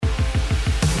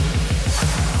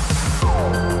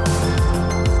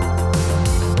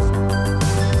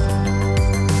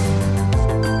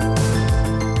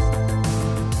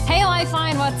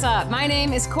My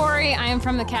name is Corey. I am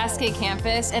from the Cascade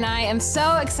campus, and I am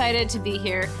so excited to be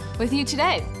here with you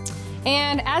today.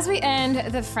 And as we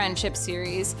end the friendship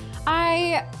series,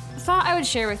 I thought I would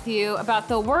share with you about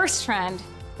the worst friend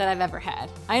that I've ever had.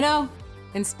 I know,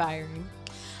 inspiring.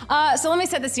 So let me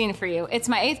set the scene for you. It's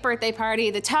my 8th birthday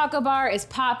party. The taco bar is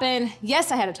popping.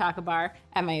 Yes, I had a taco bar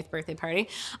at my 8th birthday party.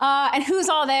 And who's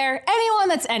all there? Anyone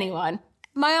that's anyone.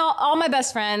 All my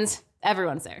best friends,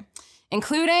 everyone's there,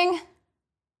 including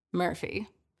Murphy.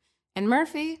 And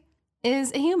Murphy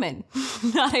is a human,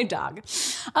 not a dog.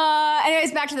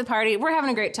 Anyways, back to the party. We're having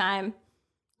a great time.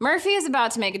 Murphy is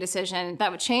about to make a decision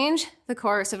that would change the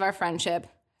course of our friendship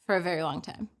for a very long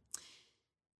time.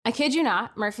 I kid you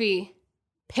not, Murphy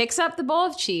picks up the bowl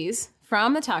of cheese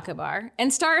from the taco bar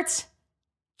and starts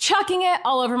chucking it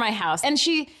all over my house. And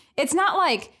it's not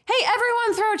like, hey,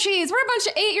 everyone throw cheese. We're a bunch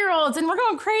of 8-year-olds and we're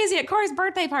going crazy at Corey's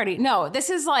birthday party. No, this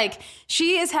is like,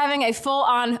 she is having a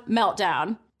full-on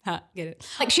meltdown. Get it?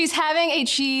 Like, she's having a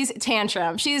cheese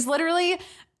tantrum. She's literally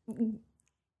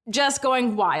just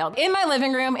going wild. In my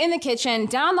living room, in the kitchen,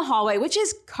 down the hallway, which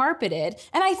is carpeted.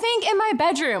 And I think in my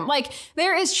bedroom, like,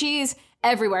 there is cheese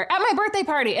everywhere at my birthday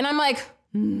party. And I'm like,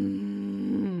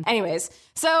 Anyways,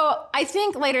 so I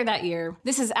think later that year,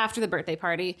 this is after the birthday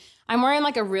party, I'm wearing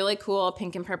like a really cool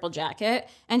pink and purple jacket.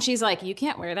 And she's like, you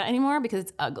can't wear that anymore because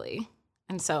it's ugly.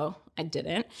 And so I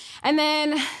didn't. And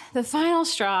then the final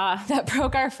straw that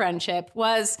broke our friendship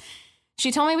was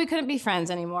she told me we couldn't be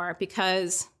friends anymore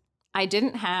because I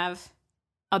didn't have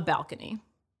a balcony.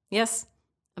 Yes,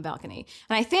 a balcony.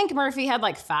 And I think Murphy had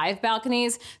like 5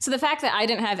 balconies. So the fact that I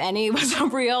didn't have any was a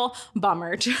real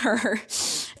bummer to her.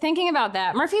 Thinking about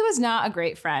that, Murphy was not a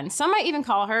great friend. Some might even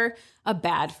call her a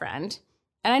bad friend.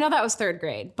 And I know that was 3rd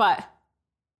grade, but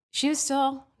she was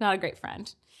still not a great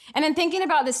friend. And in thinking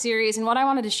about this series and what I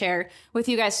wanted to share with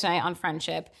you guys tonight on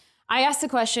friendship, I asked the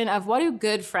question of, what do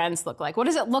good friends look like? What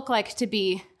does it look like to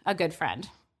be a good friend?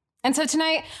 And so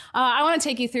tonight, I want to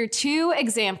take you through 2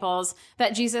 examples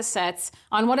that Jesus sets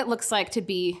on what it looks like to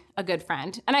be a good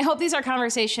friend. And I hope these are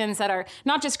conversations that are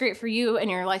not just great for you and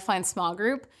your Lifeline small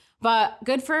group, but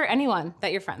good for anyone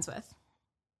that you're friends with.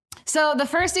 So the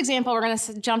first example we're going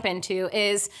to jump into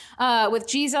is with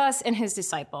Jesus and his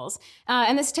disciples.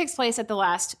 And this takes place at the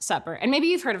Last Supper. And maybe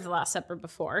you've heard of the Last Supper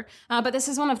before, but this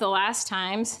is one of the last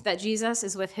times that Jesus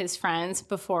is with his friends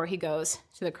before he goes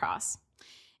to the cross.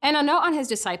 And a note on his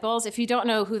disciples, if you don't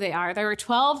know who they are, there were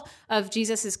 12 of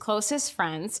Jesus's closest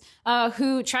friends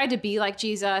who tried to be like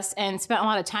Jesus and spent a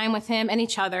lot of time with him and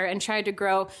each other and tried to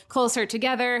grow closer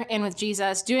together and with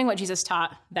Jesus, doing what Jesus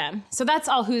taught them. So that's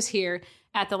all who's here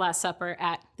at the Last Supper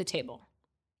at the table.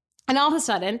 And all of a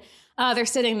sudden, they're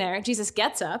sitting there. Jesus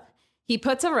gets up, he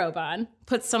puts a robe on,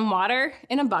 puts some water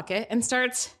in a bucket, and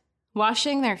starts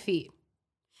washing their feet.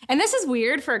 And this is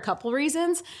weird for a couple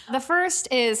reasons. The first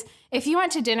is, if you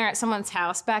went to dinner at someone's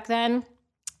house back then,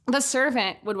 the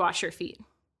servant would wash your feet.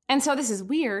 And so this is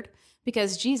weird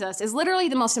because Jesus is literally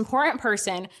the most important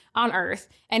person on earth,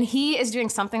 and he is doing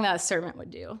something that a servant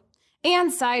would do.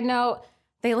 And side note,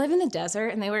 they live in the desert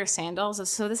and they wear sandals,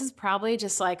 so this is probably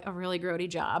just like a really grody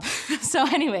job. So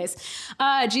anyways,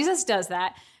 Jesus does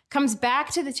that, comes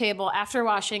back to the table after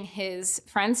washing his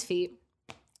friend's feet,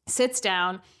 sits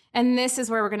down, and this is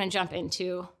where we're going to jump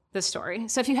into the story.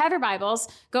 So if you have your Bibles,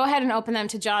 go ahead and open them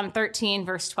to John 13,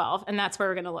 verse 12, and that's where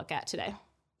we're going to look at today.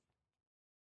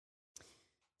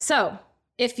 So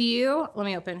let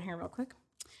me open here real quick.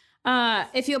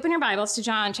 If you open your Bibles to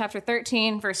John chapter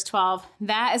 13, verse 12,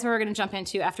 that is where we're going to jump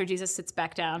into after Jesus sits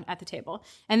back down at the table.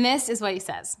 And this is what he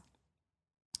says.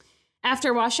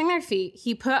 After washing their feet,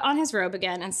 he put on his robe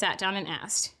again and sat down and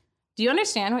asked, "Do you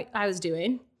understand what I was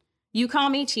doing? You call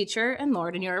me teacher and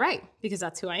Lord, and you are right, because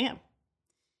that's who I am.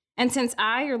 And since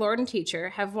I, your Lord and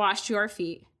teacher, have washed your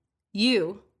feet,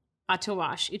 you ought to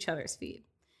wash each other's feet.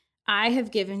 I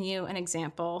have given you an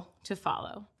example to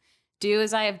follow. Do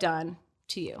as I have done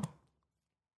to you."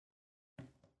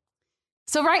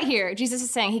 So right here, Jesus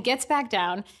is saying, he gets back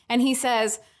down and he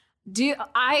says,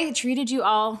 I treated you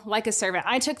all like a servant.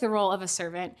 I took the role of a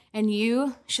servant, and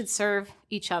you should serve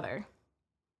each other.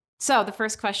 So the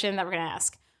first question that we're going to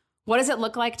ask, what does it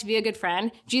look like to be a good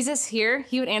friend? Jesus here,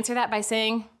 he would answer that by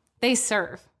saying, they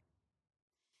serve.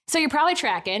 So you're probably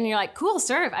tracking, and you're like, cool,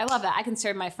 serve. I love that. I can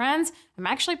serve my friends. I'm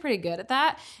actually pretty good at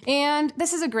that. And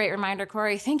this is a great reminder,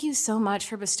 Corey. Thank you so much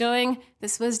for bestowing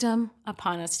this wisdom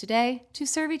upon us today to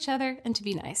serve each other and to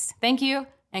be nice. Thank you,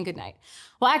 and good night.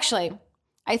 Well, actually,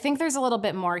 I think there's a little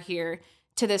bit more here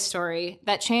to this story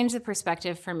that changed the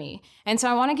perspective for me. And so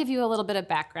I want to give you a little bit of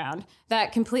background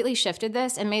that completely shifted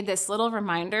this and made this little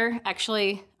reminder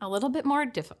actually a little bit more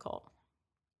difficult.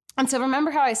 And so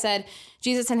remember how I said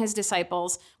Jesus and his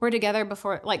disciples were together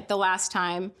before, like the last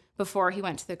time before he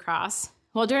went to the cross?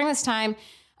 Well, during this time,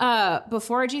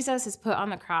 before Jesus is put on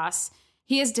the cross,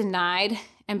 he is denied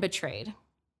and betrayed.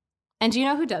 And do you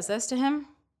know who does this to him?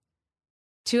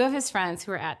 Two of his friends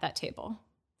who were at that table.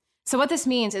 So what this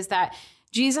means is that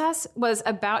Jesus was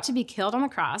about to be killed on the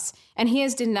cross, and he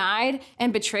is denied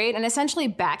and betrayed and essentially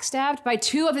backstabbed by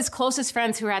two of his closest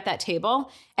friends who are at that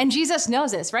table. And Jesus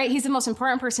knows this, right? He's the most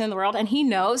important person in the world, and he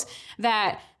knows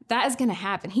that that is going to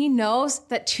happen. He knows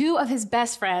that two of his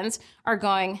best friends are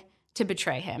going to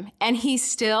betray him, and he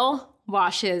still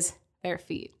washes their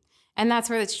feet. And that's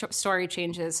where the story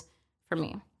changes for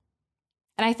me.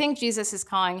 And I think Jesus is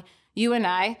calling you and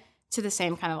I to the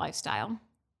same kind of lifestyle.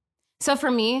 So for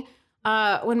me,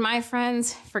 when my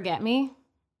friends forget me,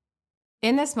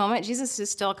 in this moment, Jesus is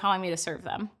still calling me to serve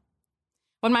them.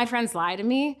 When my friends lie to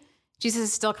me, Jesus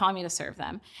is still calling me to serve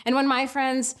them. And when my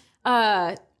friends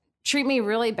treat me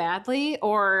really badly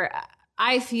or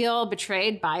I feel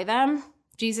betrayed by them,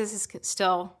 Jesus is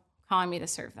still calling me to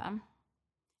serve them.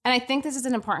 And I think this is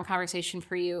an important conversation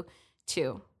for you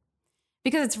too.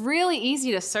 Because it's really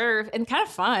easy to serve and kind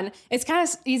of fun. It's kind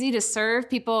of easy to serve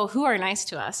people who are nice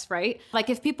to us, right? Like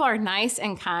if people are nice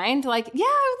and kind, like, yeah,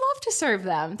 I would love to serve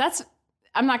them.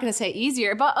 I'm not going to say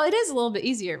easier, but it is a little bit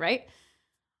easier, right?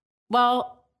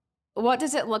 Well, what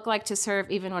does it look like to serve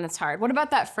even when it's hard? What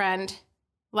about that friend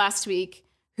last week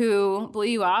who blew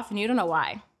you off and you don't know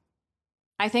why?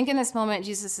 I think in this moment,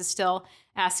 Jesus is still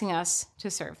asking us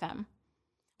to serve them.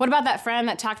 What about that friend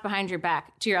that talked behind your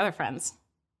back to your other friends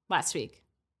last week?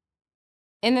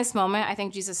 In this moment, I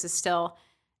think Jesus is still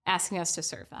asking us to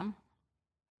serve them.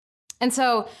 And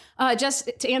so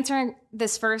just to answer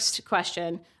this first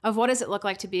question of what does it look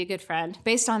like to be a good friend,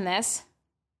 based on this,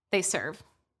 they serve.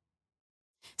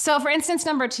 So for instance,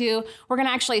 number 2, we're going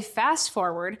to actually fast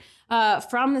forward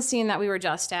from the scene that we were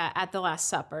just at the Last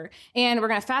Supper. And we're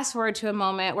going to fast forward to a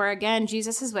moment where, again,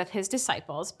 Jesus is with his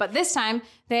disciples. But this time,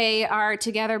 they are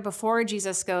together before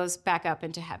Jesus goes back up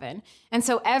into heaven. And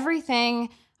so everything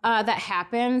that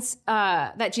happens,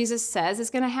 that Jesus says is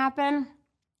going to happen,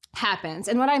 happens.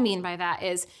 And what I mean by that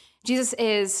is Jesus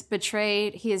is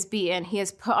betrayed, he is beaten, he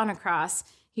is put on a cross,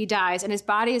 he dies, and his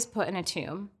body is put in a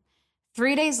tomb.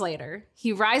 3 days later,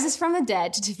 he rises from the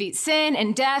dead to defeat sin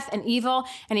and death and evil,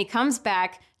 and he comes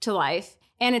back to life.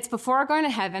 And it's before going to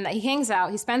heaven that he hangs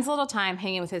out. He spends a little time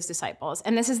hanging with his disciples.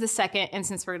 And this is the second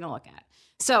instance we're going to look at.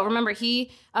 So remember,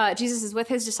 Jesus is with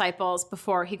his disciples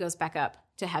before he goes back up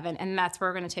to heaven. And that's where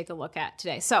we're going to take a look at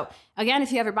today. So again,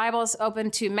 if you have your Bibles, open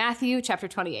to Matthew chapter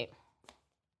 28.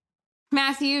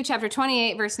 Matthew chapter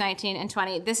 28, verse 19 and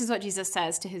 20. This is what Jesus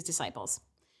says to his disciples.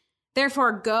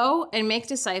 Therefore, go and make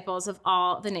disciples of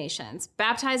all the nations,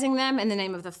 baptizing them in the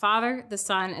name of the Father, the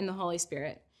Son, and the Holy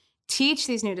Spirit. Teach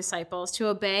these new disciples to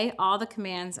obey all the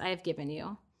commands I have given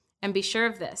you. And be sure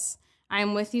of this, I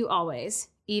am with you always,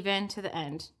 even to the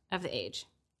end of the age.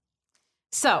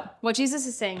 So what Jesus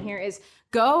is saying here is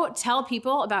go tell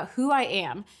people about who I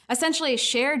am. Essentially,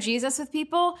 share Jesus with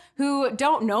people who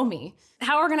don't know me.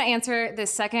 How we're going to answer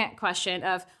this second question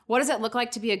of what does it look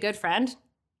like to be a good friend?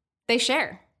 They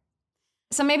share.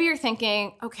 So maybe you're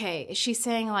thinking, okay, is she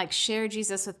saying like share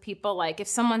Jesus with people? Like if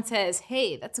someone says,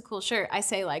 hey, that's a cool shirt, I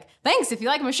say like, thanks, if you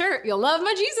like my shirt, you'll love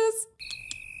my Jesus.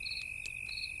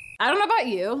 I don't know about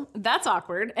you, that's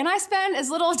awkward. And I spend as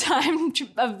little time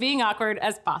of being awkward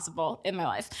as possible in my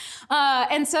life.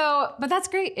 But that's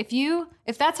great.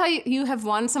 If that's how you have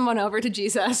won someone over to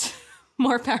Jesus,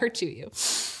 more power to you.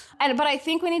 But I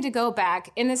think we need to go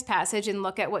back in this passage and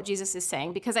look at what Jesus is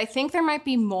saying, because I think there might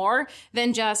be more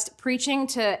than just preaching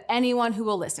to anyone who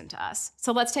will listen to us.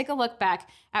 So let's take a look back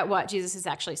at what Jesus is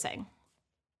actually saying.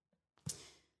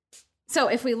 So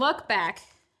if we look back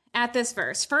at this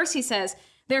verse, first he says,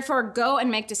 therefore go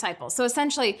and make disciples. So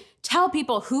essentially tell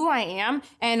people who I am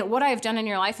and what I've done in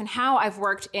your life and how I've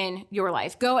worked in your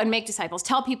life. Go and make disciples.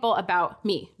 Tell people about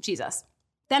me, Jesus.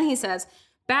 Then he says,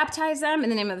 baptize them in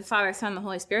the name of the Father, Son, and the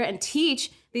Holy Spirit, and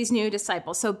teach these new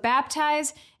disciples. So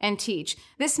baptize and teach.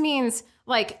 This means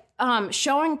like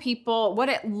showing people what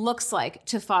it looks like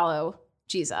to follow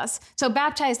Jesus. So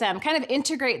baptize them, kind of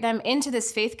integrate them into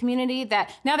this faith community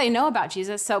that now they know about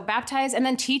Jesus. So baptize and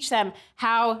then teach them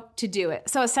how to do it.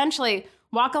 So essentially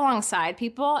walk alongside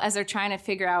people as they're trying to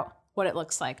figure out what it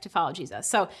looks like to follow Jesus.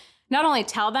 So not only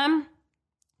tell them,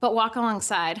 but walk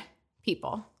alongside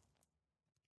people.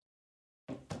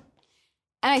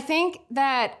 And I think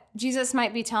that Jesus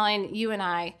might be telling you and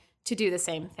I to do the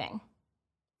same thing.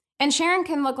 And sharing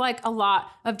can look like a lot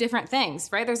of different things,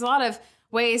 right? There's a lot of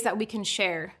ways that we can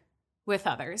share with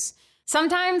others.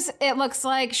 Sometimes it looks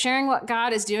like sharing what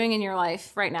God is doing in your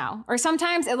life right now, or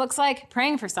sometimes it looks like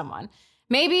praying for someone.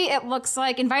 Maybe it looks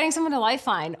like inviting someone to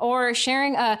Lifeline or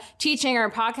sharing a teaching or a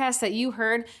podcast that you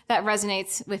heard that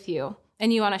resonates with you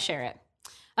and you want to share it.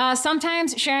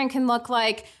 Sometimes sharing can look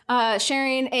like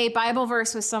sharing a Bible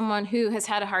verse with someone who has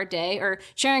had a hard day, or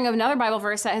sharing another Bible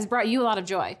verse that has brought you a lot of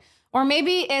joy. Or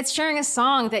maybe it's sharing a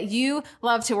song that you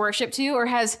love to worship to, or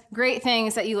has great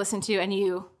things that you listen to and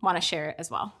you want to share it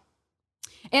as well.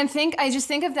 And I just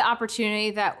think of the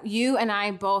opportunity that you and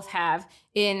I both have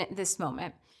in this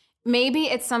moment. Maybe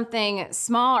it's something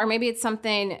small, or maybe it's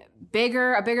something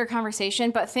bigger, a bigger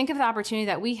conversation, but think of the opportunity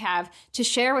that we have to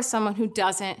share with someone who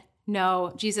doesn't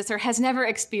know Jesus or has never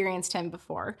experienced him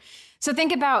before. So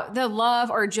think about the love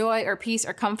or joy or peace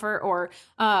or comfort or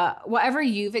whatever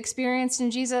you've experienced in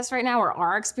Jesus right now or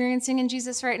are experiencing in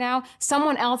Jesus right now.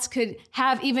 Someone else could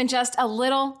have even just a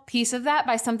little piece of that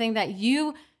by something that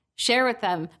you share with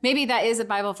them. Maybe that is a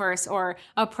Bible verse or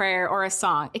a prayer or a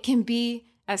song. It can be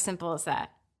as simple as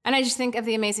that. And I just think of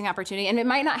the amazing opportunity, and it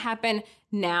might not happen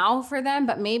now for them,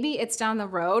 but maybe it's down the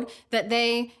road that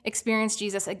they experience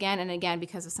Jesus again and again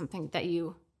because of something that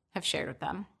you have shared with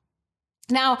them.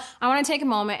 Now, I want to take a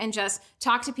moment and just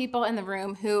talk to people in the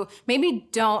room who maybe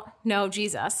don't know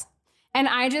Jesus. And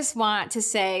I just want to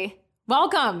say,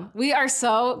 welcome. We are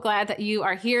so glad that you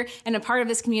are here and a part of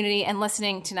this community and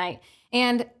listening tonight.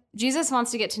 And Jesus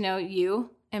wants to get to know you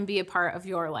and be a part of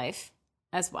your life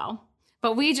as well.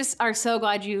 But we just are so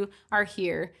glad you are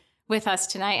here with us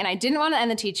tonight. And I didn't want to end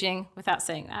the teaching without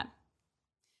saying that.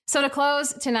 So to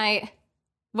close tonight,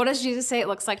 what does Jesus say it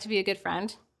looks like to be a good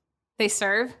friend? They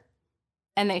serve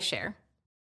and they share.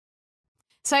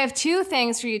 So I have two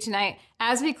things for you tonight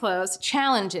as we close,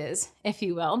 challenges, if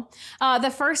you will.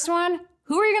 The first one,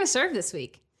 who are you going to serve this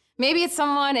week? Maybe it's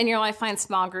someone in your Lifeline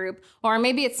small group, or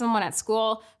maybe it's someone at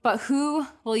school, but who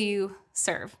will you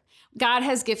serve? God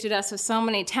has gifted us with so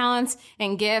many talents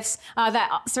and gifts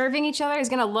that serving each other is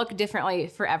going to look differently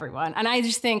for everyone. And I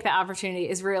just think the opportunity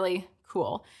is really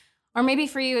cool. Or maybe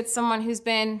for you, it's someone who's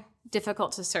been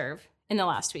difficult to serve in the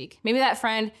last week. Maybe that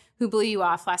friend who blew you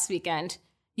off last weekend,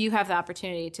 you have the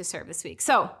opportunity to serve this week.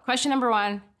 So question number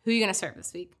one, who are you going to serve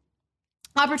this week?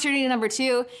 Opportunity number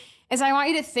two is I want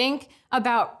you to think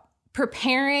about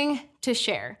preparing to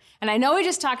share. And I know we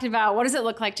just talked about what does it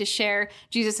look like to share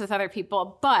Jesus with other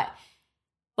people, but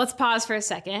let's pause for a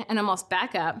second and almost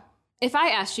back up. If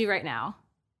I asked you right now,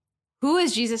 who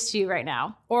is Jesus to you right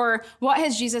now? Or what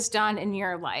has Jesus done in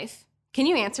your life? Can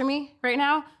you answer me right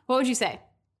now? What would you say?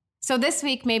 So this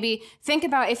week, maybe think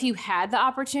about if you had the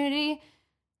opportunity,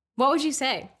 what would you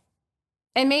say?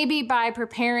 And maybe by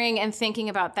preparing and thinking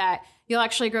about that, you'll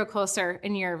actually grow closer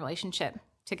in your relationship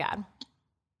to God.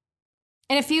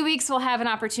 In a few weeks, we'll have an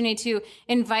opportunity to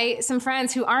invite some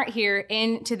friends who aren't here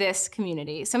into this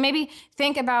community. So maybe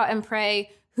think about and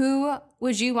pray, who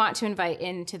would you want to invite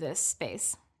into this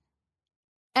space?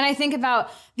 And I think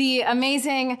about the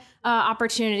amazing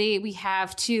opportunity we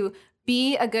have to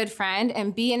be a good friend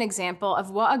and be an example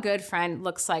of what a good friend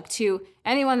looks like to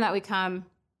anyone that we come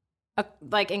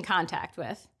in contact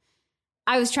with.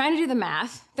 I was trying to do the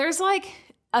math. There's like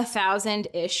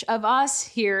 1,000-ish of us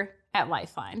here at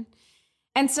Lifeline.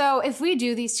 And so if we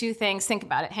do these two things, think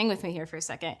about it. Hang with me here for a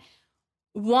second.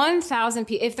 1,000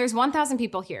 people, if there's 1,000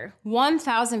 people here,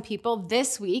 1,000 people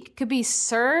this week could be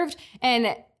served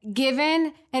and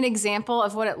given an example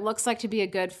of what it looks like to be a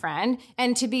good friend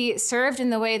and to be served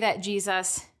in the way that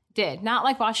Jesus did. Not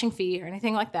like washing feet or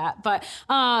anything like that, but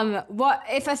what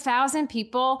if 1,000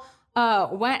 people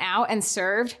went out and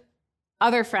served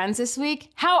other friends this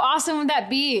week? How awesome would that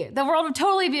be? The world would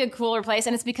totally be a cooler place,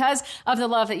 and it's because of the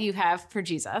love that you have for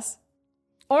Jesus.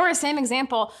 Or a same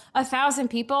example, 1,000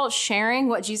 people sharing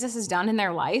what Jesus has done in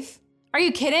their life. Are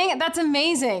you kidding? That's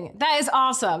amazing. That is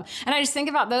awesome. And I just think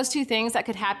about those two things that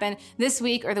could happen this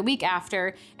week or the week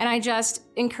after, and I just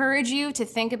encourage you to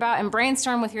think about and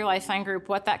brainstorm with your Lifeline group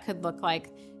what that could look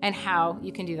like and how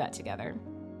you can do that together.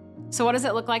 So what does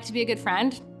it look like to be a good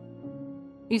friend?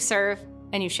 You serve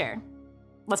and you share.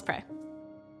 Let's pray.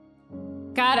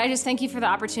 God, I just thank you for the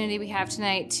opportunity we have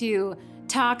tonight to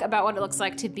talk about what it looks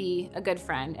like to be a good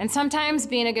friend. And sometimes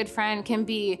being a good friend can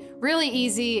be really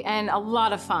easy and a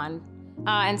lot of fun.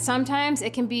 And sometimes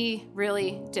it can be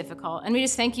really difficult. And we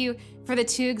just thank you for the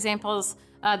two examples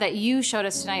that you showed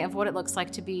us tonight of what it looks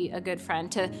like to be a good friend,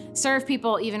 to serve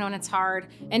people even when it's hard,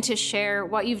 and to share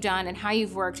what you've done and how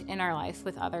you've worked in our life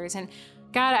with others. And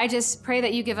God, I just pray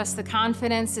that you give us the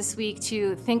confidence this week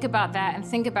to think about that and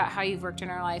think about how you've worked in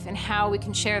our life and how we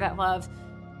can share that love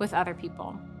with other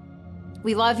people.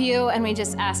 We love you, and we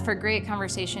just ask for great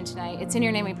conversation tonight. It's in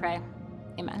your name we pray.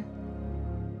 Amen.